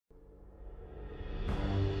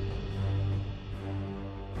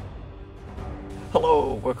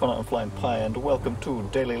Hello, we're Conart Flyinpie and welcome to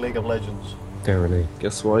Daily League of Legends. Verily.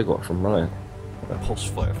 Guess what I got from Riot?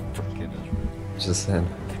 Pulsefire freaking Just then.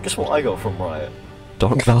 Guess what I got from Riot?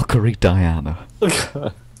 Dark Valkyrie Diana.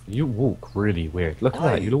 You walk really weird. Look at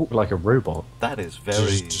that, you walk like a robot. That is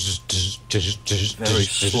very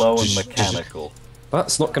slow and mechanical.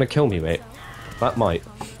 That's not gonna kill me, mate. That might.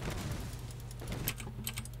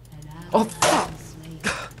 Oh, fuck!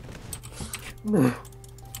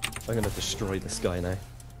 I'm gonna destroy this guy now.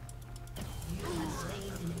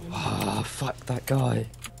 Ah, oh, fuck that guy.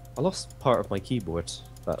 I lost part of my keyboard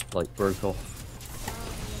that, like, broke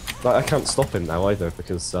off. But I can't stop him now either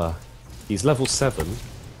because he's level 7.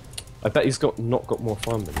 I bet he's not got more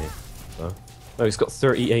farm than me. So. No, he's got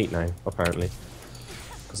 38 now, apparently.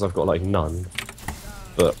 Because I've got, like, none.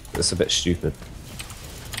 But it's a bit stupid.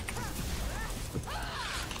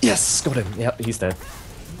 Yes! Got him! Yep, he's dead.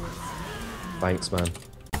 Thanks, man.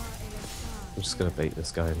 I'm just gonna bait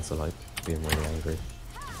this guy into, like, being really angry.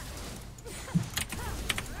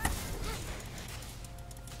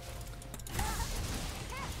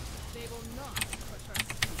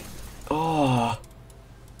 Oh,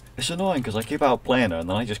 it's annoying because I keep outplaying her and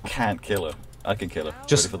then I just can't kill her. I can kill her.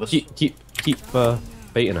 Just ready for this? keep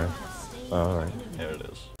baiting her. Oh, alright. Here it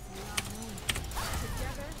is.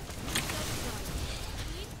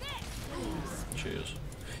 Cheers.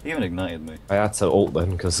 He even ignited me. I had to ult then,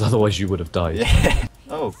 because otherwise you would have died. Yeah.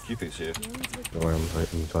 Oh, Cupid's here. Don't worry,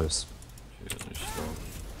 I'm close. Cheers, he's strong.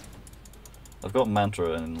 I've got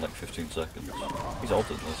Mantra in like 15 seconds. He's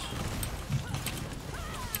altered this.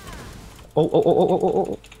 Oh, oh, oh, oh, oh, oh,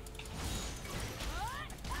 oh.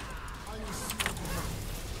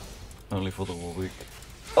 Only for the Warwick.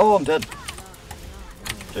 Oh, I'm dead.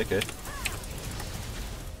 JK.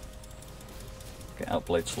 Get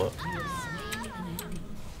outplayed slut.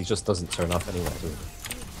 He just doesn't turn up anyway, does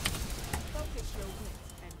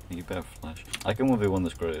he? You better flash. I can 1v1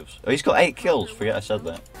 this Graves. Oh, he's got 8 kills. Forget I said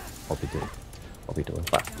that. I'll be doing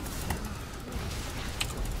that.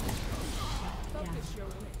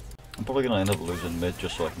 I'm probably gonna end up losing mid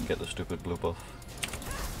just so I can get the stupid blue buff.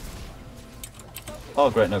 Oh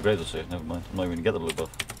great, no, Graves is here. Never mind. I'm not even gonna get the blue buff.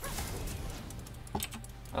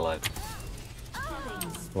 I lied.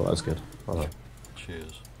 Well, that was good. Alright.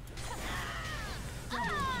 Cheers.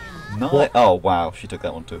 No. Oh wow, she took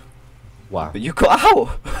that one too. Wow. But you got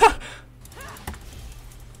out!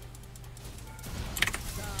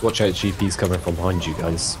 Watch out, GP's coming from behind you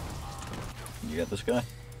guys. You get this guy?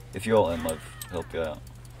 If you're in, I'll help you out.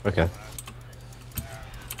 Okay.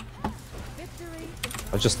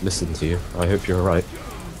 I just listened to you. I hope you're right.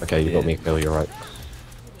 Okay, you got me a kill, you're right.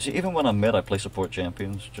 See, even when I'm mid, I play support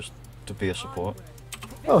champions just to be a support.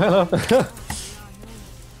 Oh, hello!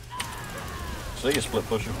 So you split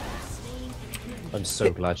push him. I'm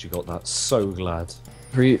so glad you got that. So glad.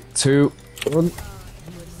 3, 2, 1.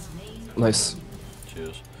 Nice.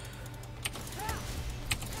 Cheers.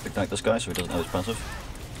 Ignite this guy so he doesn't know his passive.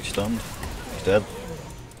 He's stunned. He's dead.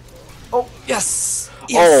 Oh, yes!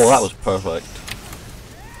 Oh, that was perfect.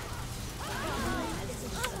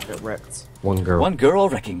 Get wrecked. One girl. One girl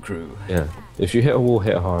wrecking crew. Yeah. If you hit a wall,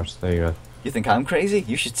 hit it hard. There you go. You think I'm crazy?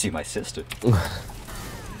 You should see my sister.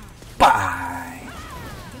 Bye!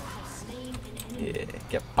 Yeah,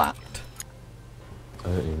 get backed. I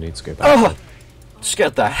don't even need to go back. Oh!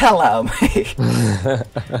 Scared the hell out of me!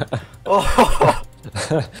 Oh!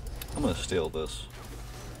 I'm gonna steal this.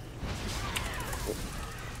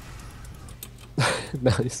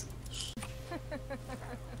 Nice.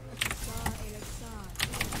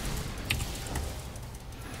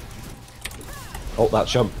 Oh, that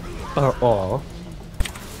jump. Oh.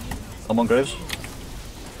 I'm on Graves.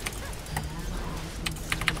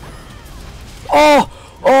 Oh!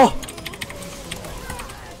 Oh!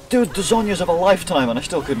 Dude, the Zonya's of a lifetime and I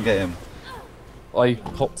still couldn't get him. I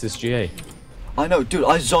popped his GA. I know, dude,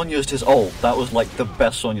 I Zonya's his ult. That was like the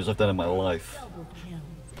best Zonyas I've done in my life.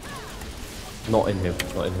 Not in him.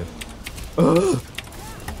 Not in him.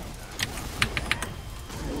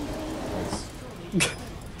 Nice.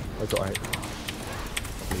 I got out.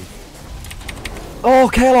 Oh,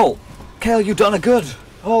 Kayle ult! Kayle, you done a good!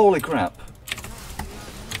 Holy crap.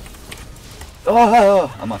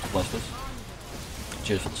 Oh, I might have to flash this.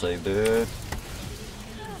 Cheers for the save, dude.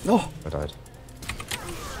 No! I died.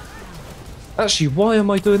 Actually, why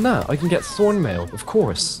am I doing that? I can get Thornmail, of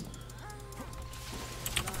course.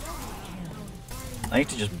 I need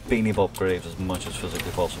to just beanie bop Graves as much as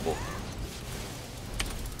physically possible.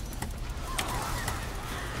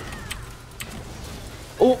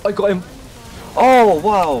 Oh, I got him. Oh,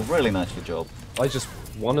 wow, really nicely job. I just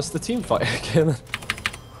won us the team fight again.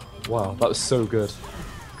 Wow, that was so good.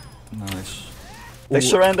 Nice. They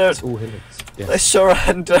surrendered! It's all Hillings. They Yes.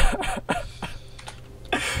 surrender!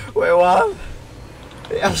 We won!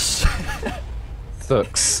 Yes!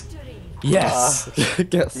 Thux. Yes!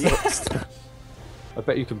 Get Yes. Thux. I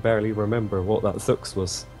bet you can barely remember what that Thux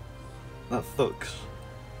was. That Thux.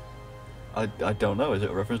 I don't know, is it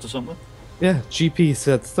a reference to something? Yeah, GP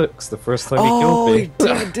said Thux the first time he Oh, killed he me.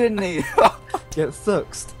 did, didn't he? Get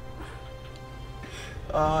Thuxed.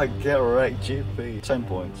 Ah, get wrecked, GP. 10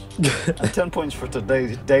 points. And 10 points for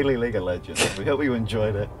today's Daily League of Legends. We hope you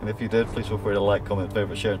enjoyed it, and if you did, please feel free to like, comment,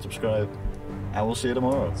 favourite, share, and subscribe. And we'll see you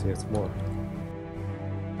tomorrow. See you tomorrow.